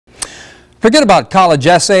Forget about college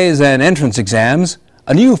essays and entrance exams.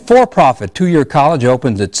 A new for-profit two-year college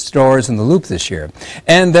opens its doors in the Loop this year,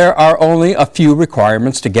 and there are only a few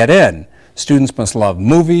requirements to get in. Students must love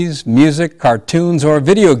movies, music, cartoons, or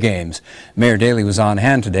video games. Mayor Daley was on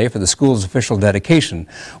hand today for the school's official dedication.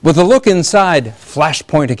 With a look inside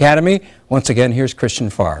Flashpoint Academy, once again, here's Christian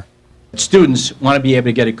Farr. Students want to be able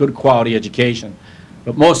to get a good quality education,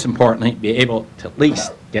 but most importantly, be able to at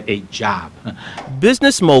least get a job.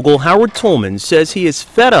 Business mogul Howard Tolman says he is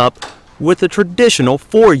fed up with the traditional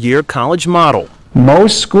four-year college model.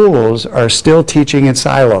 Most schools are still teaching in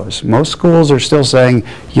silos. Most schools are still saying,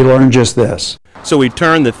 you learn just this. So he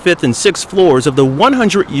turned the 5th and 6th floors of the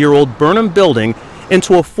 100-year-old Burnham building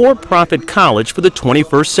into a for-profit college for the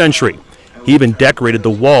 21st century. He even decorated the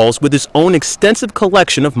walls with his own extensive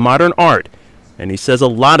collection of modern art. And he says a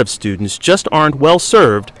lot of students just aren't well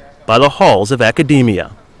served by the halls of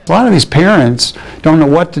academia. A lot of these parents don't know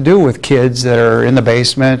what to do with kids that are in the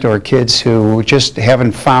basement or kids who just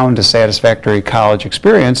haven't found a satisfactory college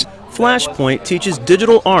experience. Flashpoint teaches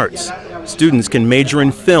digital arts. Students can major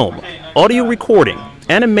in film, audio recording,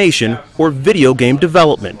 animation, or video game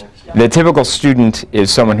development. The typical student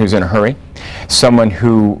is someone who's in a hurry, someone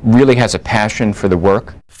who really has a passion for the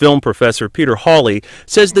work. Film professor Peter Hawley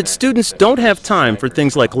says that students don't have time for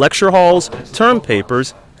things like lecture halls, term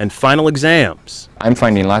papers, and final exams. I'm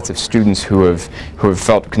finding lots of students who have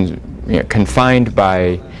felt confined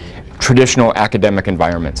by traditional academic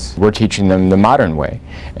environments. We're teaching them the modern way,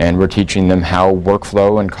 and we're teaching them how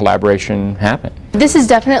workflow and collaboration happen. This is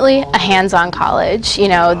definitely a hands-on college. You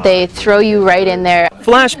know, they throw you right in there.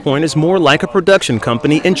 Flashpoint is more like a production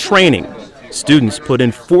company in training. Students put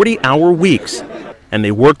in 40-hour weeks, and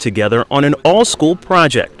they work together on an all-school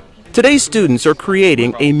project. Today's students are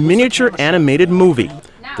creating a miniature animated movie.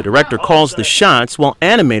 The director calls the shots while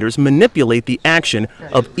animators manipulate the action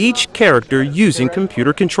of each character using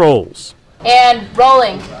computer controls. And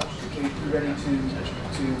rolling.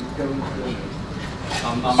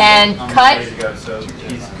 And cut.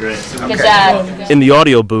 Good job. In the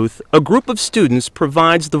audio booth, a group of students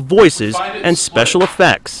provides the voices and special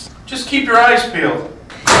effects. Just keep your eyes peeled.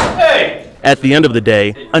 Hey! At the end of the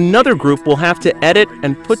day, another group will have to edit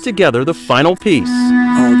and put together the final piece.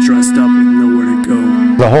 All dressed up with nowhere to go.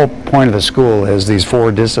 The whole point of the school is these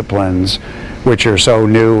four disciplines, which are so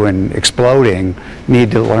new and exploding, need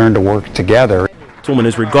to learn to work together. Tolman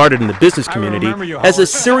is regarded in the business community as a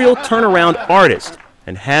serial turnaround artist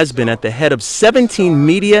and has been at the head of 17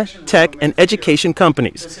 media, tech, and education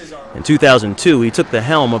companies. In 2002, he took the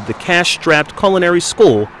helm of the cash-strapped culinary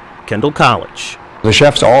school, Kendall College. The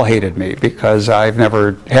chefs all hated me because I've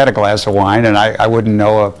never had a glass of wine, and I wouldn't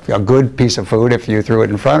know a good piece of food if you threw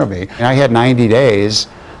it in front of me. And I had 90 days,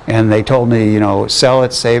 and they told me, you know, sell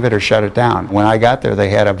it, save it, or shut it down. When I got there, they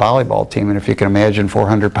had a volleyball team, and if you can imagine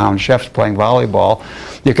 400-pound chefs playing volleyball,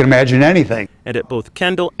 you can imagine anything. And at both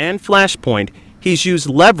Kendall and Flashpoint, he's used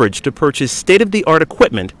leverage to purchase state-of-the-art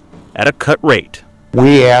equipment at a cut rate.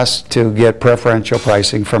 We ask to get preferential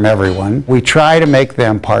pricing from everyone. We try to make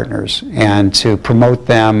them partners and to promote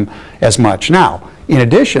them as much. Now, in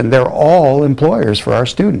addition, they're all employers for our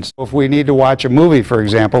students. If we need to watch a movie, for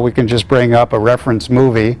example, we can just bring up a reference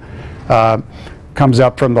movie, comes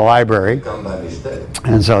up from the library.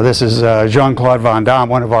 And so this is Jean-Claude Van Damme,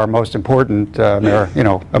 one of our most important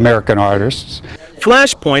American artists.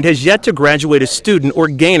 Flashpoint has yet to graduate a student or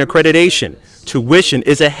gain accreditation. Tuition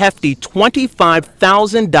is a hefty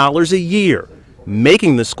 $25,000 a year,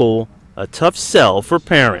 making the school a tough sell for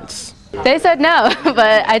parents. They said no,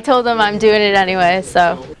 but I told them I'm doing it anyway,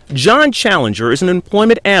 so. John Challenger is an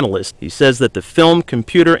employment analyst. He says that the film,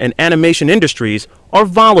 computer, and animation industries are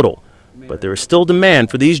volatile, but there is still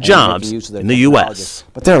demand for these jobs in the U.S.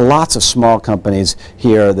 But there are lots of small companies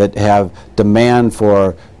here that have demand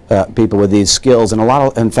for people with these skills, and a lot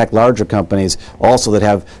of, in fact, larger companies also that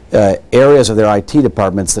have areas of their IT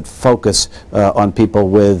departments that focus on people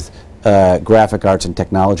with graphic arts and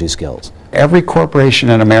technology skills. Every corporation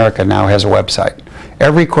in America now has a website.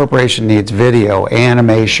 Every corporation needs video,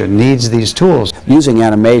 animation, needs these tools. Using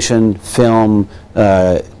animation, film,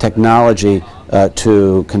 technology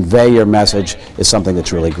to convey your message is something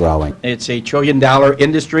that's really growing. It's a $1 trillion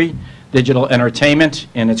industry, digital entertainment,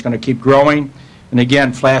 and it's going to keep growing. And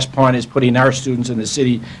again, Flashpoint is putting our students in the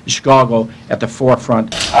city of Chicago at the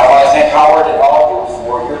forefront. I want to thank Howard and all of you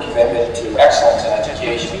for your commitment to excellence in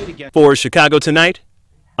education. For Chicago Tonight,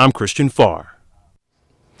 I'm Christian Farr.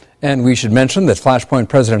 And we should mention that Flashpoint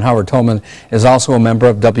President Howard Tolman is also a member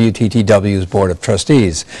of WTTW's Board of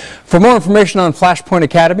Trustees. For more information on Flashpoint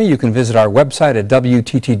Academy, you can visit our website at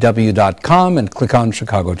WTTW.com and click on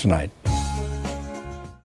Chicago Tonight.